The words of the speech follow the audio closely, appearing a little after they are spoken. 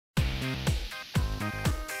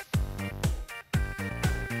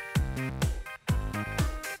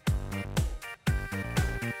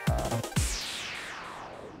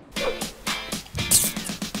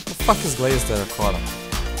fuck is glazed terracotta?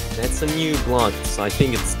 That's a new block. So I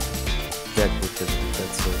think it's decorative.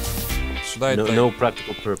 That's it. Should I no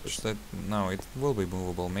practical purpose. No, it will be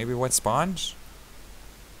movable. Maybe wet sponge?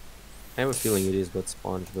 I have a feeling it is wet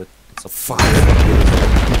sponge, but it's a fuck.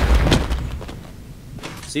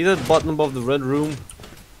 See that button above the red room?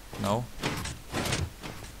 No.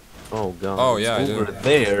 Oh god. Oh yeah, it's over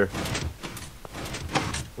there.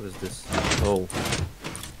 What is this? Oh.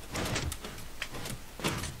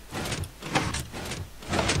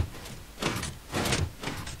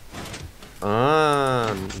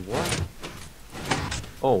 What?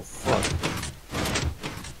 Oh fuck.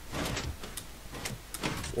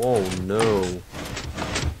 Oh no.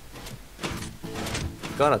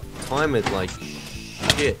 Gotta time it like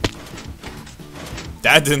shit.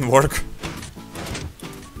 That didn't work.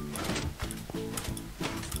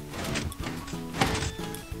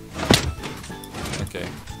 Okay.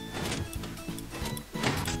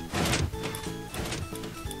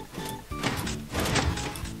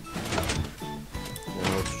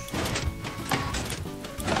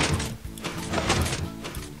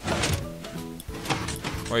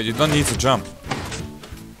 Wait, you don't need to jump.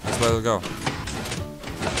 Just let it go.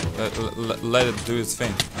 Let it do its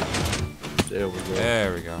thing. There we go.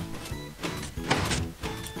 There we go.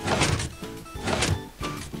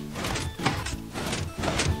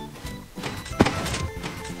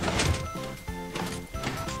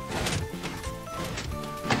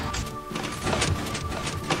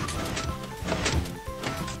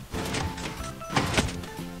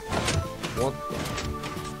 What the?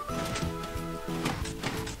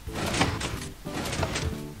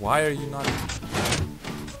 Why are you not?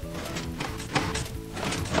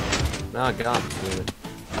 Nah, God damn it.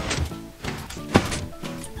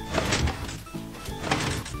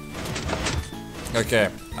 Okay,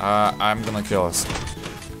 I'm gonna kill us.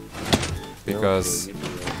 Because Okay,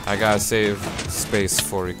 I gotta save space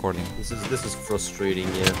for recording. this is frustrating,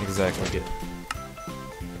 yeah. Exactly. Okay.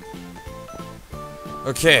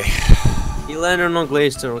 Okay. Sea lantern on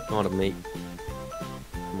glazed terracotta, mate.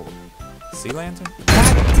 Come on. Sea lantern?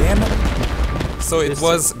 God damn it! So it This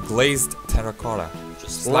was glazed terracotta.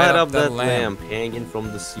 Just Slide light up up that that lamp hanging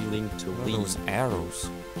from the ceiling to What are leave. those arrows?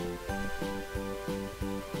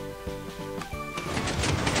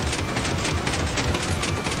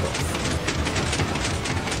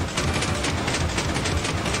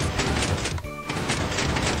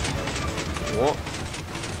 What?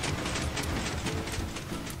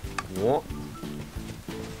 What?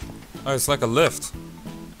 Oh, it's like a lift.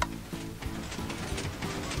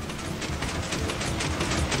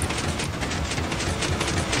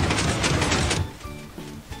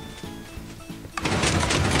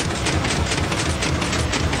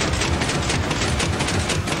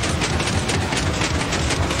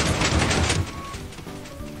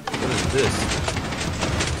 What is this?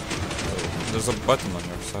 There's a button on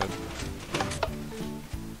your side.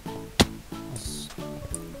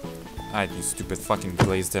 Ah, you stupid fucking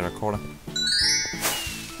glazed terracotta.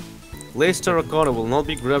 Glazed terracotta will not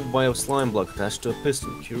be grabbed by a slime block attached to a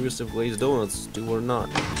piston. Curious if glazed donuts do or not.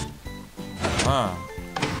 Ah,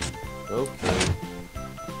 Okay.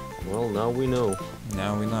 Well, now we know.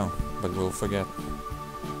 now we know, but we'll forget.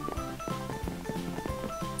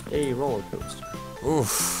 Hey, roller coaster.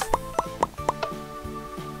 Oof.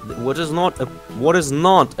 What is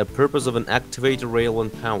not a purpose of an activator rail when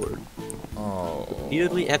powered? Oh.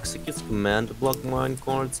 Repeatedly executes command block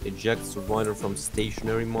minecarts, ejects the rider from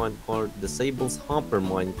stationary minecart, disables hopper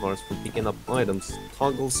minecarts from picking up items,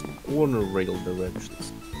 toggles corner rail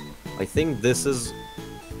directions. I think this is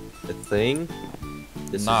a thing.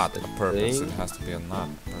 This Not is a purpose. thing. It has to be a not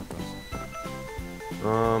purpose.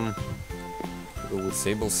 Go with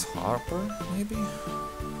Sable's Harper, maybe?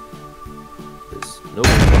 this. Nope.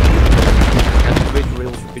 Activate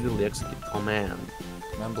rails repeatedly execute command.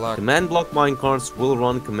 Man block. Command block minecarts will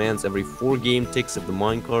run commands every 4 game ticks if the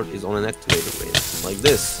minecart is on an activator rail. Like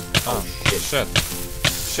this. Oh, shit.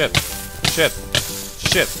 Shit. Shit.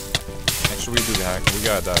 Shit. Actually, we do that. We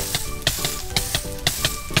gotta die.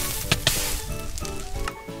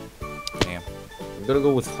 Damn. I'm gonna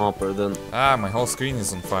go with hopper then. Ah, my whole screen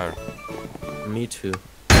is on fire. Me too.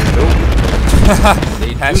 Nope.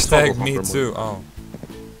 They do Hashtag toggle me hopper too. mode. Oh.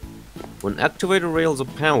 When activator rails are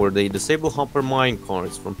powered, they disable hopper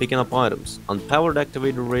minecarts from picking up items. Unpowered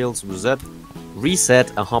activator rails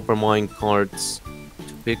reset a hopper minecarts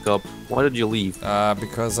to pick up. Why did you leave?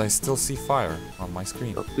 Because I still see fire on my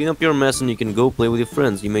screen. Clean up your mess and you can go play with your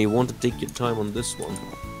friends. You may want to take your time on this one.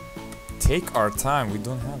 Take our time. We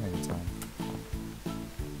don't have any time.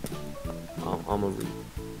 I'm a read.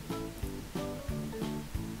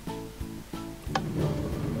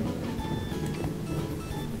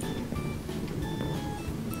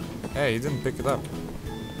 Hey, he didn't pick it up.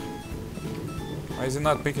 Why is he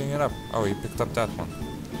not picking it up? Oh, he picked up that one.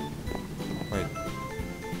 Wait.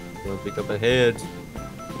 Don't pick up a head.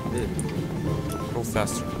 Go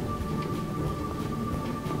faster.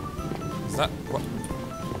 Is that what?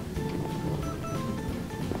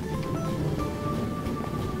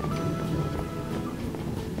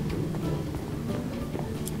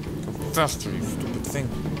 Go faster, you stupid thing.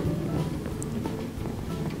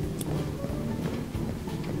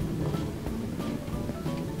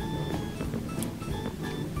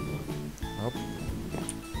 Up.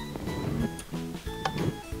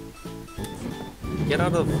 Get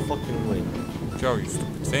out of the fucking way. Go, you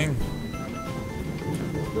stupid thing.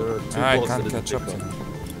 There are two I blocks can't that catch up to pick him.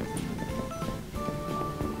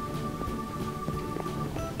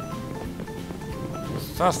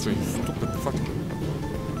 Faster, you stupid fucking.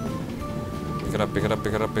 Pick it up, pick it up,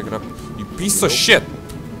 pick it up, pick it up. You piece of shit!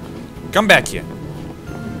 Come back here!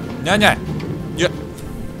 Nya. Yeah.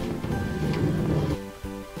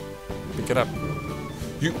 Pick it up.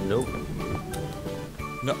 You. Nope.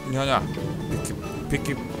 No, nya.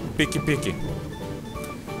 Picky.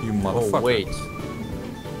 You motherfucker. Oh, wait.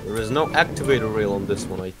 There is no activator rail on this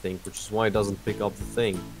one, I think, which is why it doesn't pick up the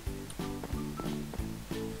thing.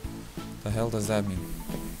 The hell does that mean?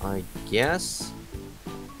 I guess?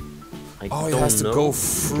 I Oh, he don't has to know. go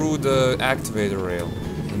through the activator rail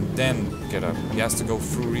and then get up. He has to go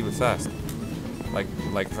through really fast, like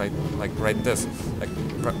right this,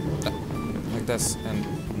 like this, and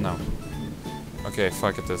no. Okay,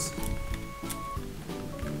 fuck it this.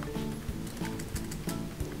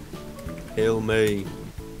 Hail May.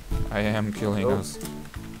 I am killing Oh. us.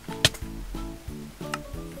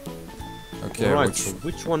 Okay, Alright, so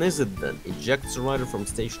which one is it then? Ejects a rider from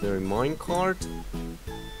stationary minecart?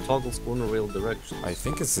 Toggles corner rail directions. I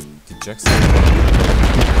think it's ejects. No,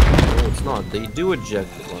 it's not. They do eject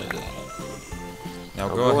the rider. Now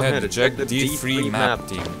Now go ahead, eject eject the D3 map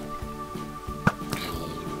team.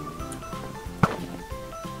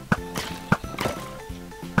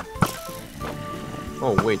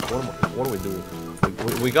 Oh wait, what are we doing?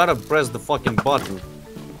 We gotta press the fucking button.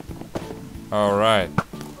 Alright.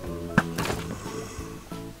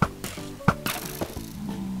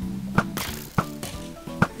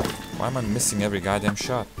 Why am I missing every goddamn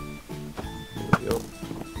shot? There we go.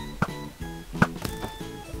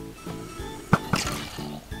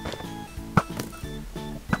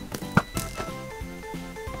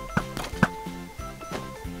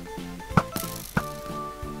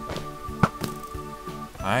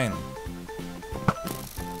 Fine.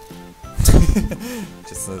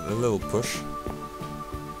 Just a little push.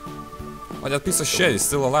 Oh, that piece of shit is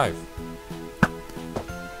still alive.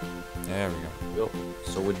 There we go. Yo.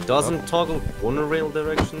 So it doesn't toggle corner rail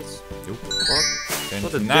directions? Nope. Fuck. Then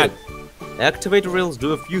What a not. dick. Activator rails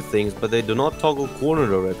do a few things, but they do not toggle corner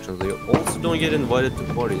directions. They also don't get invited to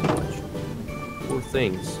parties much. Poor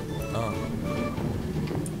things. Oh,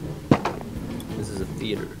 This is a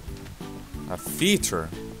theater. a feature.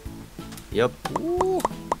 Yep. Ooh.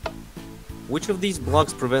 Which of these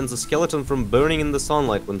blocks prevents a skeleton from burning in the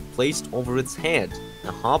sunlight when placed over its head?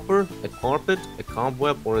 A hopper, a carpet, a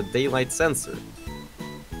cobweb, or a daylight sensor?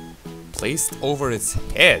 Placed over its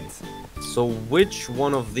head. So which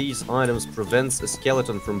one of these items prevents a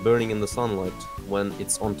skeleton from burning in the sunlight when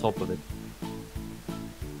it's on top of it?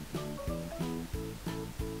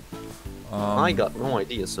 I got no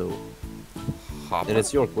idea, so... Hopper. And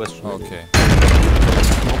it's your question. really. Okay.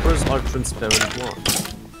 Hoppers are transparent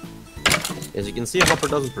blocks. As you can see, a hopper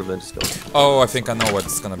doesn't prevent a skeleton. Oh, I think I know what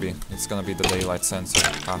it's gonna be. It's gonna be the daylight sensor.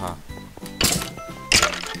 Haha.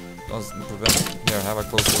 Doesn't prevent. Here, have a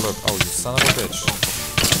closer look. Oh, you son of a bitch.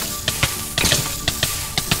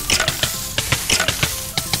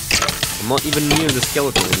 I'm not even near the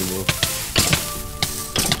skeleton anymore.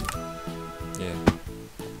 Yeah.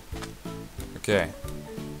 Okay.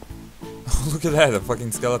 Look at that, the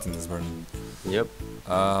fucking skeleton is burning. Yep.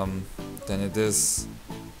 Then it is...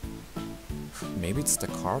 Maybe it's the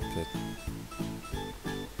carpet.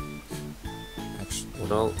 Actually...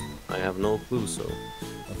 Well, I have no clue, so...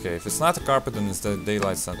 Okay, if it's not the carpet, then it's the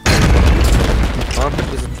daylight sensor.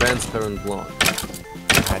 Carpet is a transparent block.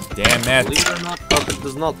 God damn it! Believe it or not, carpet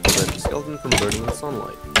does not prevent a skeleton from burning in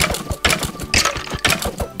sunlight.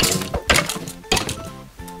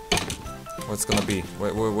 What's gonna be? What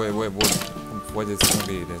is gonna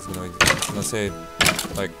be? It's gonna say,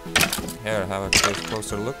 like, here, have a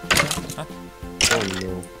closer look. Huh? Oh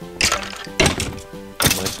no.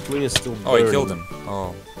 My screen is still burning. Oh, I killed him.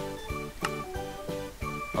 Oh.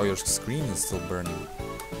 Oh, your screen is still burning.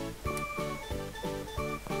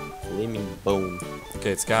 flaming bone. Okay,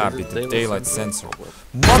 it's gotta be Is it the daylight sensor. Cobweb?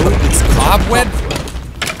 Mother, it's cobweb?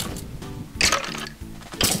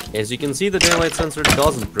 As you can see, the daylight sensor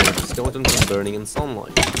doesn't prevent the skeleton from burning in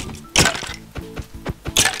sunlight.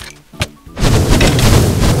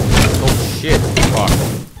 Oh shit! Fuck.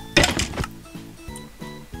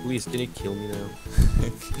 Please, can you kill me now?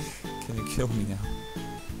 Can you kill me now?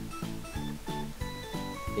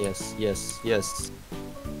 Yes, yes, yes.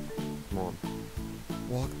 Come on.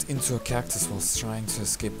 Walked into a cactus whilst trying to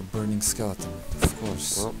escape a burning skeleton. Of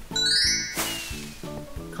course. Well.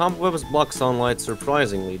 Cobwebs block sunlight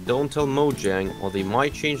surprisingly. Don't tell Mojang, or they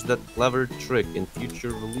might change that clever trick in future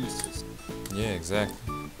releases. Yeah, exactly.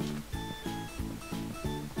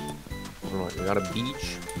 Alright, we got a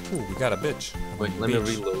beach. Ooh, we got a bitch. Wait, let me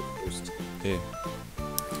reload first. Yeah.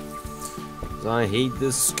 I hate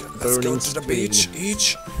this Let's go burning to the screen. beach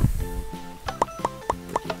each.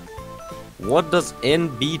 What does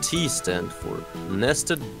NBT stand for?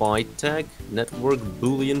 Nested byte tag, network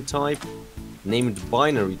boolean type, named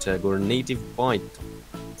binary tag, or native byte?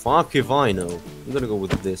 Fuck if I know. I'm gonna go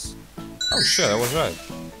with this. Oh shit, I was right.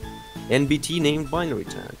 NBT named binary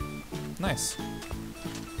tag. Nice.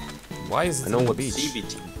 Why is it I know on the what beach?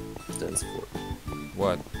 CBT stands for.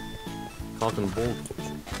 What? Cock and ball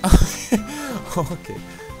torture. Okay.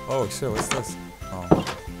 Oh shit, what's this? Oh.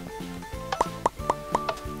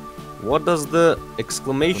 What does the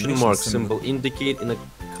exclamation mark symbol. symbol indicate in a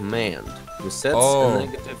command? Resets Oh. a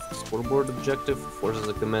negative scoreboard objective, forces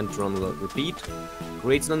a command to run without repeat,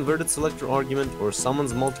 creates an inverted selector argument, or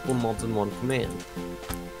summons multiple mods in one command.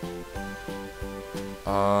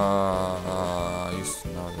 I used to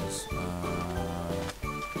know this.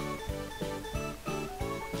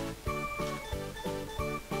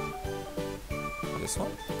 This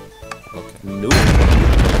one? Okay. Nope.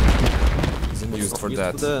 Isn't used for Used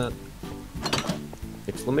that. that.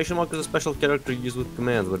 Exclamation mark is a special character used with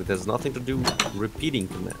commands, but it has nothing to do with repeating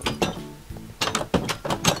commands.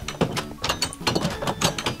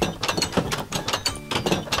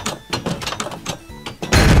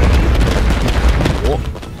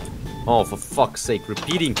 Oh, for fuck's sake,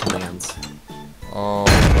 repeating commands. Oh.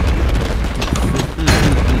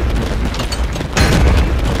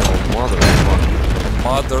 Oh, motherfucker.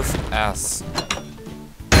 Mother ass.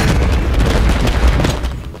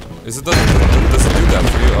 Is it does it do that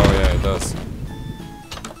for you? Oh yeah, it does.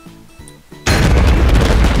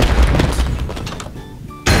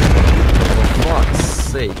 For fuck's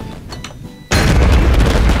sake.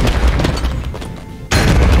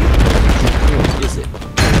 What is it?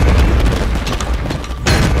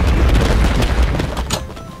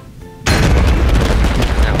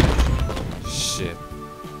 Ouch. Shit.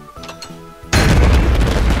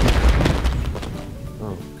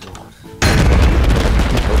 Oh god.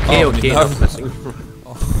 Okay, Oh, okay, no. not messing.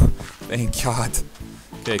 Oh, thank God.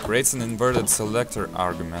 Okay, creates an inverted selector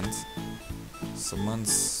argument.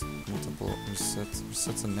 Summons multiple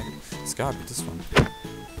resets a negative. It's gotta be this one.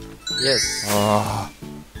 Yes. Ah.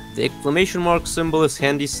 The exclamation mark symbol is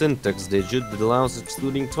handy syntax digit that allows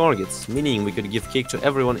excluding targets, meaning we could give cake to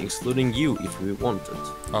everyone excluding you if we wanted.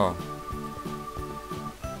 Oh.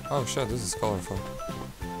 Oh shit, this is colorful.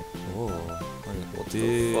 Oh. What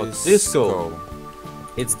the fuck? Disco.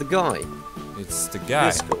 It's the guy. It's the guy.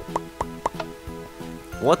 Disco.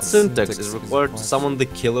 What What syntax syntax is is required to required? summon the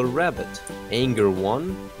killer rabbit? Anger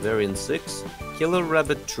 1, variant 6, killer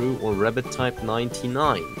rabbit true, or rabbit type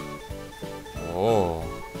 99? Oh.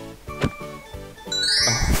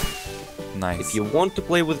 Nice. If you want to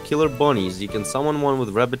play with killer bunnies, you can summon one with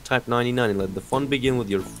rabbit type 99 and let the fun begin with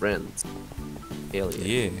your friends. Hell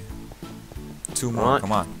yeah. Yeah. Two more, Alright.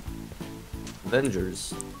 come on.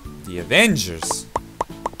 Avengers. The Avengers.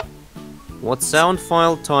 What sound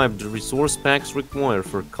file type do resource packs require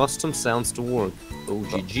for custom sounds to work?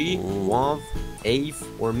 OGG, Ooh. WAV, AVE,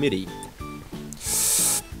 or MIDI?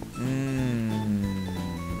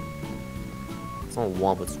 It's not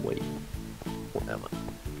WAV, it's WAVE. Whatever.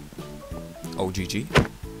 OGG?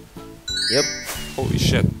 Yep. Holy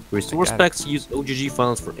shit. Resource I got it. packs use OGG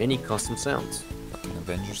files for any custom sounds. Fucking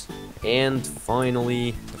Avengers. And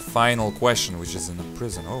finally, The final question, which is in a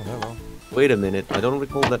prison. Oh, hello. wait a minute, I don't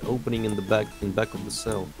recall that opening in the back of the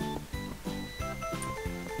cell.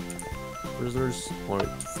 Prisoners are to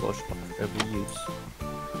flush after every use.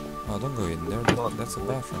 Oh, don't go in there. That's a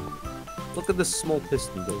bathroom. Look at this small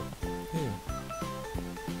piston though. Yeah.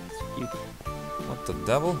 It's cute. What the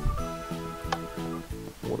devil?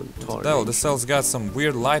 What a retard. Devil, this cell's got some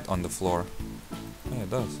weird light on the floor. Yeah, it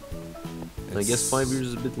does. I guess 5 years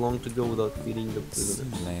is a bit long to go without feeding the It's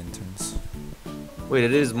prisoners. lanterns. Wait,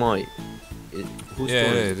 it is my... Whose Yeah,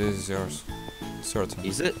 turn it is yours. It's your turn.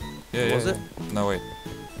 Is it? Yeah, Was yeah, it? yeah. No, wait.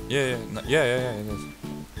 Yeah, no, yeah, it is.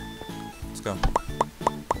 Let's go.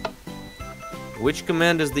 Which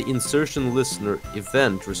command is the insertion listener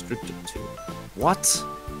event restricted to? What?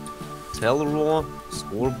 Telraw,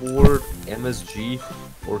 scoreboard, MSG,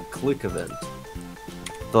 or click event?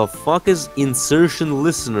 The fuck is insertion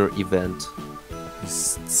listener event?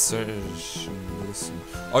 Insertion listen.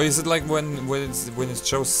 Oh, is it like when it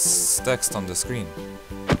shows text on the screen?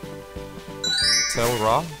 Tell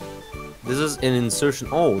raw? This is an insertion.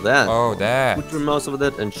 Oh, that. Oh, that. Put your mouse over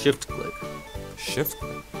that and shift click. Shift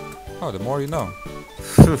click. Oh, the more you know.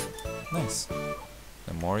 Nice.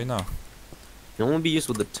 The more you know. Can only be used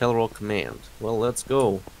with the telraw command. Well, let's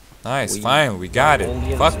go. Nice, fine, we got it.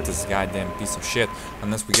 Only Fuck answer. this goddamn piece of shit.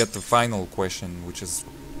 Unless we get the final question, which is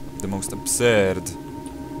the most absurd.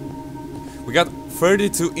 We got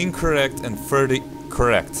 32 incorrect and 30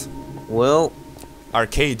 correct. Well,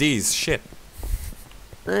 RKDs, shit.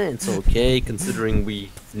 it's okay considering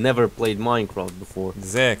we never played Minecraft before.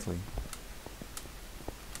 Exactly.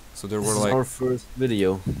 So there This were is like, our first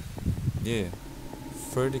video. yeah,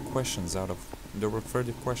 30 questions out of, there were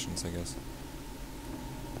 30 questions, I guess.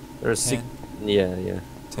 There are 6. 10. Yeah, 10 in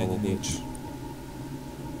probably. each.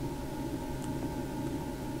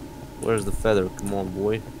 Where's the feather? Come on,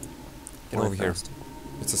 boy. Fly Over here. fast.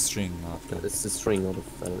 It's a string, not a feather. It's the string, not a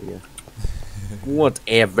feather, yeah.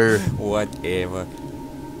 Whatever. Whatever.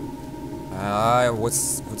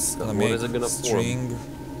 What's gonna What make is it gonna form? string,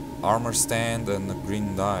 armor stand, and a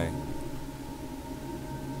green dye?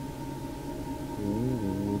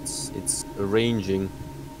 Ooh, it's arranging.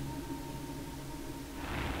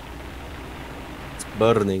 It's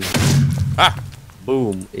burning. Ah!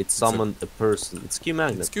 Boom! It summoned a person. It's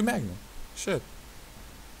qmagnet. It's qmagnet. Shit.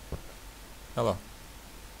 Hello.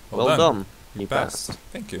 Well done. You You passed. passed.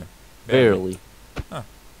 Thank you. Barely.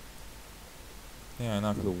 Yeah,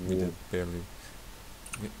 no, The we did wall. barely.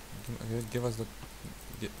 Give us the.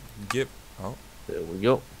 Give. Oh, There we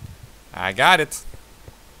go. I got it.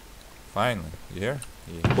 Finally, you hear?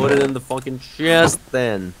 Yeah. Put it in the fucking chest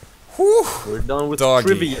then. Whew. We're done with Doggy.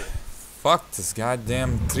 trivia. Fuck this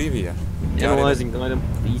goddamn trivia. Got it. Analyzing item.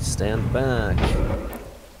 Please stand back.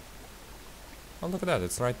 Oh, look at that!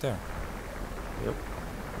 It's right there. Yep.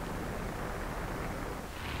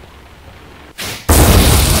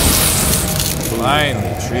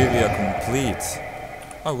 Finally, trivia complete.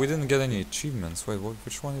 Oh, we didn't get any achievements. Wait,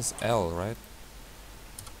 which one is L, right?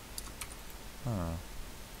 Huh.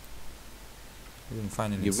 We didn't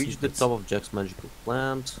find any You reached the secrets. top of Jack's magical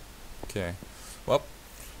plant. Okay. Well,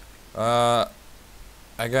 I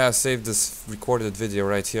gotta save this recorded video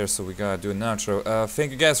right here, so we gotta do an outro.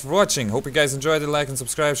 Thank you guys for watching. Hope you guys enjoyed it. Like and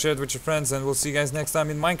subscribe, share it with your friends, and we'll see you guys next time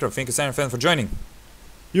in Minecraft. Thank you, SatournFan, for joining.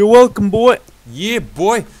 You're welcome, boy. Yeah,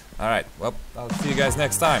 boy. All right. Well, I'll see you guys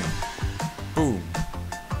next time. Boom.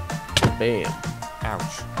 Bam.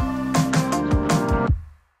 Ouch.